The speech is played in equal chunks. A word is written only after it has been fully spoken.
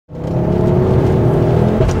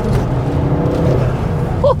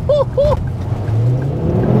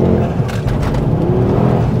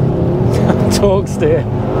Torque steer.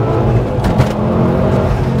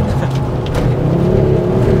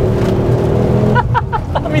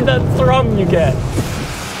 I mean, that thrum you get.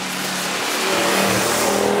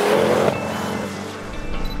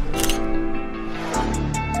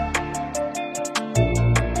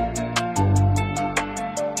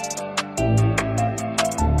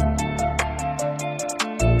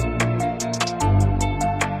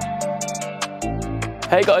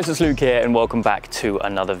 Hey guys, it's Luke here and welcome back to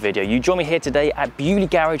another video. You join me here today at Beaulieu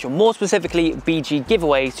Garage, or more specifically BG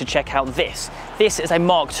Giveaways, to check out this. This is a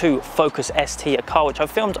Mark II Focus ST, a car which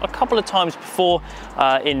I've filmed a couple of times before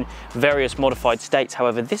in various modified states.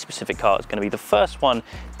 However, this specific car is going to be the first one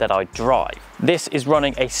that I drive. This is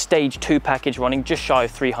running a Stage 2 package, running just shy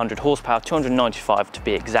of 300 horsepower, 295 to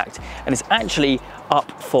be exact, and it's actually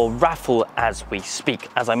up for raffle as we speak.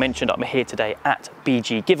 As I mentioned, I'm here today at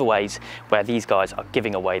BG Giveaways, where these guys are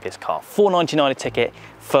giving away this car. $4.99 a ticket.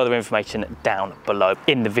 Further information down below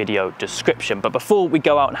in the video description. But before we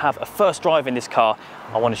go out and have a first drive in this car,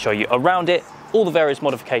 I want to show you around it, all the various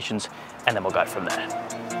modifications, and then we'll go from there.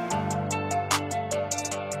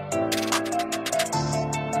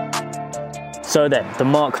 So then, the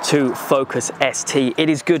Mark II Focus ST. It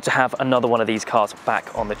is good to have another one of these cars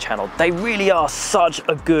back on the channel. They really are such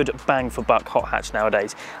a good bang for buck hot hatch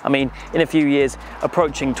nowadays. I mean, in a few years,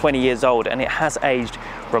 approaching 20 years old, and it has aged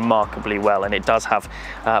remarkably well, and it does have,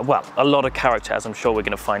 well, a lot of character, as I'm sure we're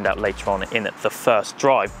going to find out later on in the first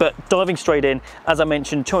drive. But diving straight in, as I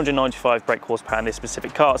mentioned, 295 brake horsepower in this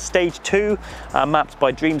specific car. Stage 2, mapped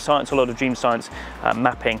by Dream Science. A lot of Dream Science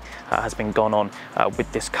mapping has been gone on with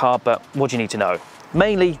this car, but what do you need to know?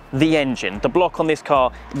 Mainly the engine. The block on this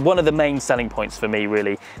car, one of the main selling points for me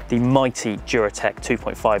really, the mighty Duratec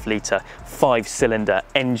 2.5 litre 5-cylinder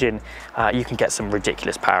engine. You can get some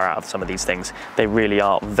ridiculous power out of some of these things. They really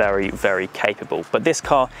are very, very capable. But this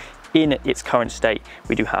car, in its current state,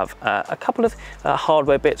 we do have a couple of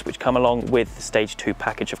hardware bits which come along with the Stage 2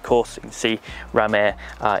 package, of course. You can see Ram Air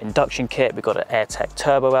induction kit. We've got an AirTech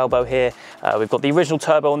turbo elbow here. We've got the original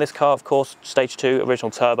turbo on this car, of course, Stage 2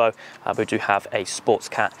 original turbo. We do have a sports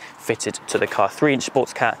cat fitted to the car, 3-inch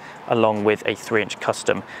sports cat, along with a 3-inch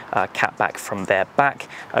custom cat back from their back.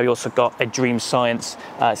 We also got a Dream Science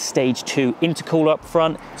Stage 2 intercooler up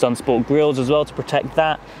front, Sunsport grills as well to protect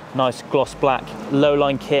that. Nice gloss black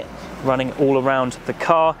low-line kit running all around the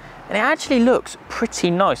car, and it actually looks pretty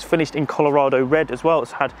nice, finished in Colorado red as well.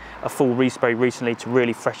 It's had a full respray recently to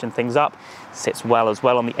really freshen things up. Sits well as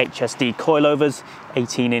well on the HSD coilovers,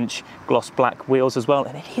 18-inch gloss black wheels as well,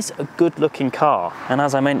 and it is a good looking car. And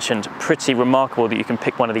as I mentioned, pretty remarkable that you can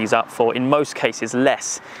pick one of these up for, in most cases,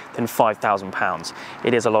 less than £5,000.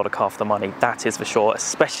 It is a lot of car for the money, that is for sure,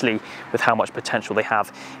 especially with how much potential they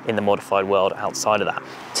have in the modified world outside of that.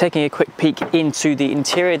 Taking a quick peek into the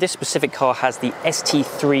interior, this specific car has the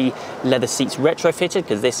ST3 leather seats retrofitted,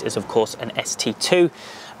 because this is of course an ST2.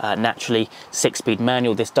 Naturally 6-speed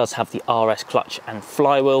manual. This does have the RS clutch and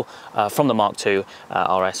flywheel from the Mark II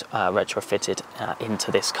RS retrofitted into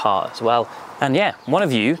this car as well. And yeah, one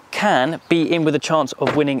of you can be in with a chance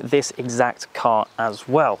of winning this exact car as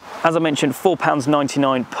well. As I mentioned,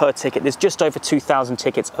 £4.99 per ticket. There's just over 2,000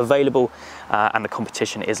 tickets available, and the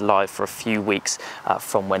competition is live for a few weeks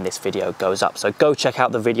from when this video goes up. So go check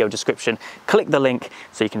out the video description, click the link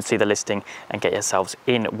so you can see the listing and get yourselves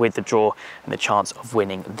in with the draw and the chance of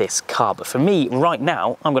winning this car. But for me right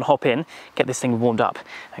now, I'm going to hop in, get this thing warmed up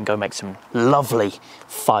and go make some lovely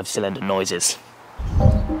 5-cylinder noises.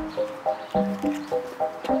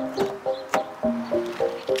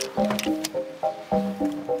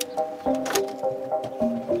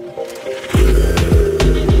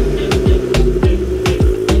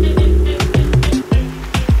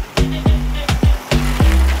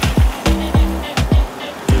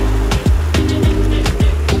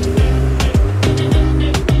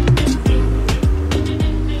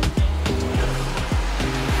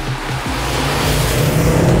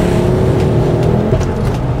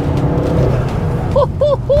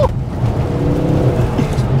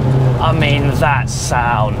 I mean,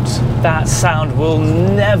 that sound will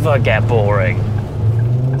never get boring.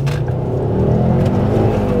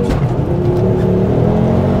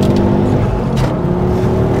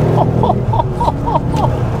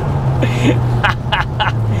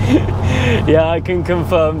 Yeah, I can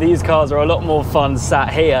confirm these cars are a lot more fun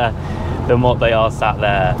sat here than what they are sat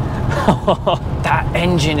there. That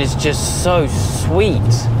engine is just so sweet.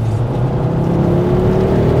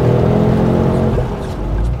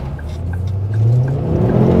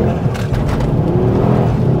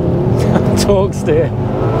 Torque steer.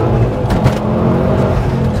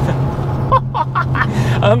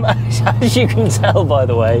 As you can tell, by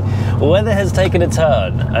the way, weather has taken a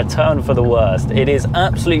turn for the worst. It is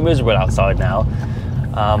absolutely miserable outside now.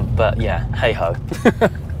 But yeah, hey ho.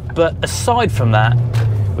 But aside from that,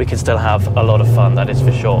 we can still have a lot of fun, that is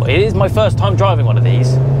for sure. It is my first time driving one of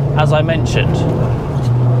these, as I mentioned.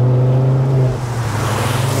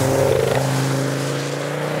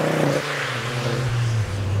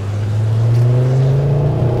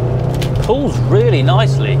 Pulls really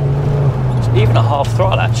nicely. Even a half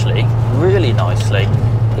throttle actually, really nicely.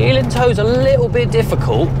 Heel and toe's a little bit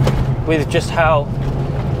difficult with just how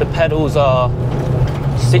the pedals are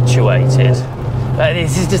situated.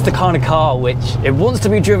 This is just the kind of car which it wants to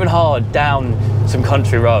be driven hard down some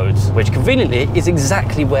country roads, which conveniently is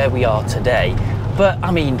exactly where we are today. But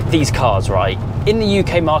I mean, these cars, right, in the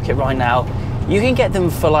UK market right now, you can get them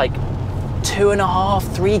for like 2.5,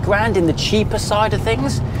 3 grand in the cheaper side of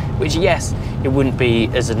things, which yes, it wouldn't be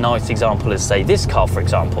as a nice example as say this car, for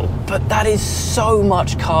example, but that is so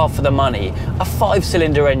much car for the money. A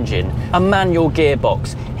 5-cylinder engine, a manual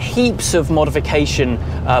gearbox, heaps of modification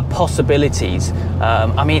possibilities.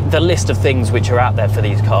 I mean, the list of things which are out there for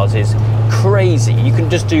these cars is crazy. You can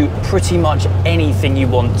just do pretty much anything you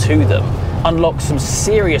want to them, unlock some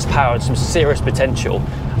serious power and some serious potential,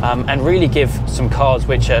 and really give some cars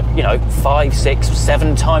which are, you know, 5, 6,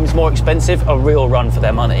 7 times more expensive a real run for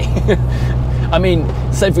their money. I mean,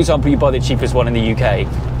 say for example you buy the cheapest one in the UK,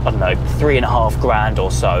 I don't know, 3.5 grand or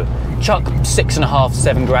so. Chuck 6.5,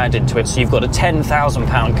 7 grand into it, so you've got a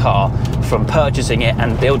 £10,000 car from purchasing it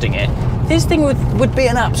and building it. This thing would be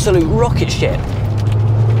an absolute rocket ship.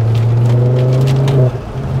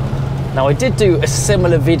 Now, I did do a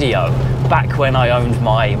similar video back when I owned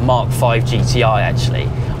my Mark V GTI actually.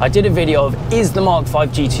 I did a video of, is the Mark V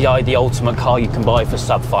GTI the ultimate car you can buy for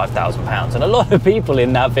sub £5,000? And a lot of people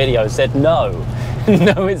in that video said no,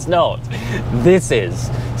 no it's not, this is.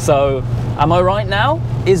 So, am I right now?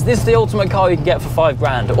 Is this the ultimate car you can get for 5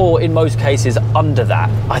 grand? Or in most cases under that?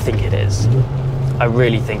 I think it is. I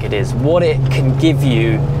really think it is. What it can give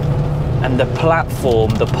you and the platform,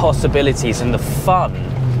 the possibilities and the fun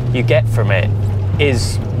you get from it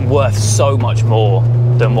is worth so much more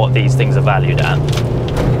than what these things are valued at.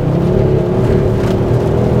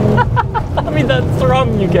 I mean, that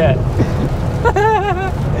thrum you get.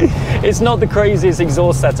 It's not the craziest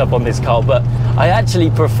exhaust setup on this car, but I actually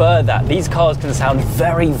prefer that. These cars can sound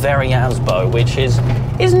very, very ASBO, which is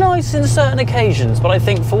nice in certain occasions, but I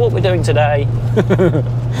think for what we're doing today,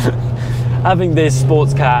 having this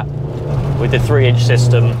sports cat with the 3-inch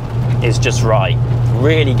system is just right.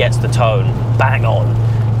 Really gets the tone bang on.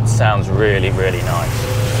 It sounds really, really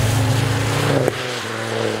nice.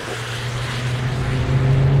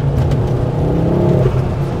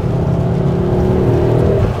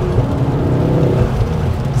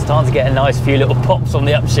 Starting to get a nice few little pops on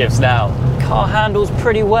the upshifts now. Car handles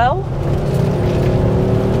pretty well.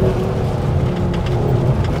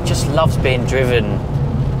 It just loves being driven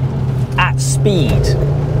at speed.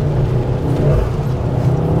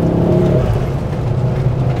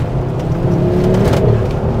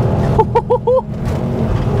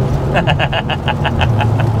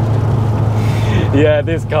 Yeah,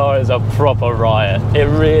 this car is a proper riot. It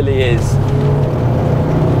really is.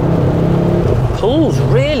 Pulls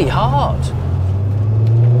really hard.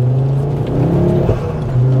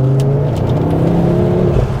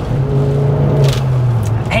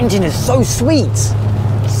 Engine is so sweet.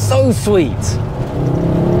 So sweet.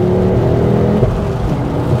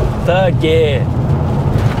 Third gear.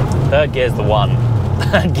 Third gear's the one.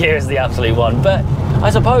 Third gear is the absolute one. But I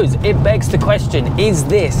suppose it begs the question, is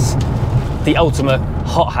this the ultimate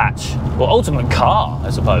hot hatch, or ultimate car, I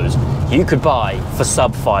suppose, you could buy for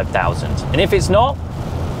sub 5,000? And if it's not,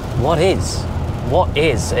 what is? What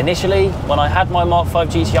is? Initially, when I had my Mark V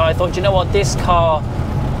GTI, I thought, you know what, this car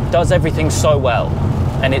does everything so well,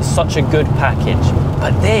 and it's such a good package.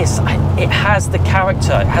 But this, it has the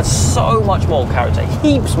character, it has so much more character,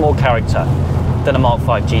 heaps more character than a Mark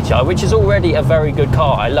V GTI, which is already a very good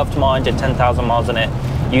car. I loved mine, did 10,000 miles on it,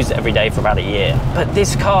 used it every day for about a year. But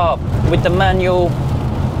this car, with the manual,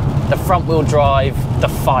 the front wheel drive, the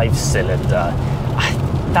 5-cylinder,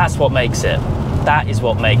 that's what makes it. That is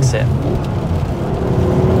what makes it.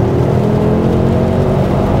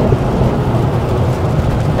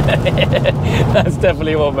 That's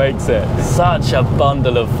definitely what makes it. Such a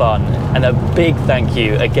bundle of fun, and a big thank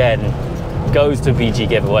you again goes to BG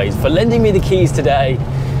Giveaways for lending me the keys today,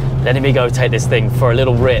 letting me go take this thing for a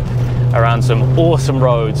little rip around some awesome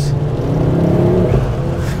roads,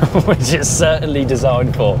 which it's certainly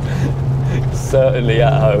designed for. Certainly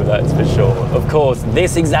at home, that's for sure. Of course,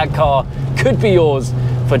 this exact car could be yours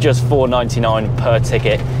for just $4.99 per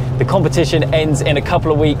ticket. The competition ends in a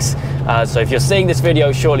couple of weeks, so if you're seeing this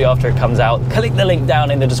video shortly after it comes out, click the link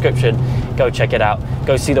down in the description, go check it out,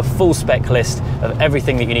 go see the full spec list of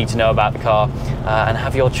everything that you need to know about the car, and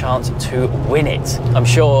have your chance to win it. I'm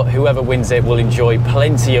sure whoever wins it will enjoy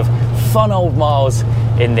plenty of fun old miles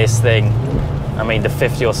in this thing. I mean, the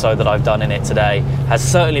 50 or so that I've done in it today has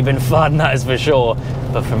certainly been fun, that is for sure.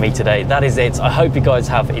 But for me today, that is it. I hope you guys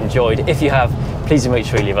have enjoyed. If you have, please make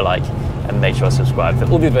sure you leave a like and make sure to subscribe for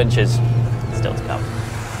all the adventures still to come.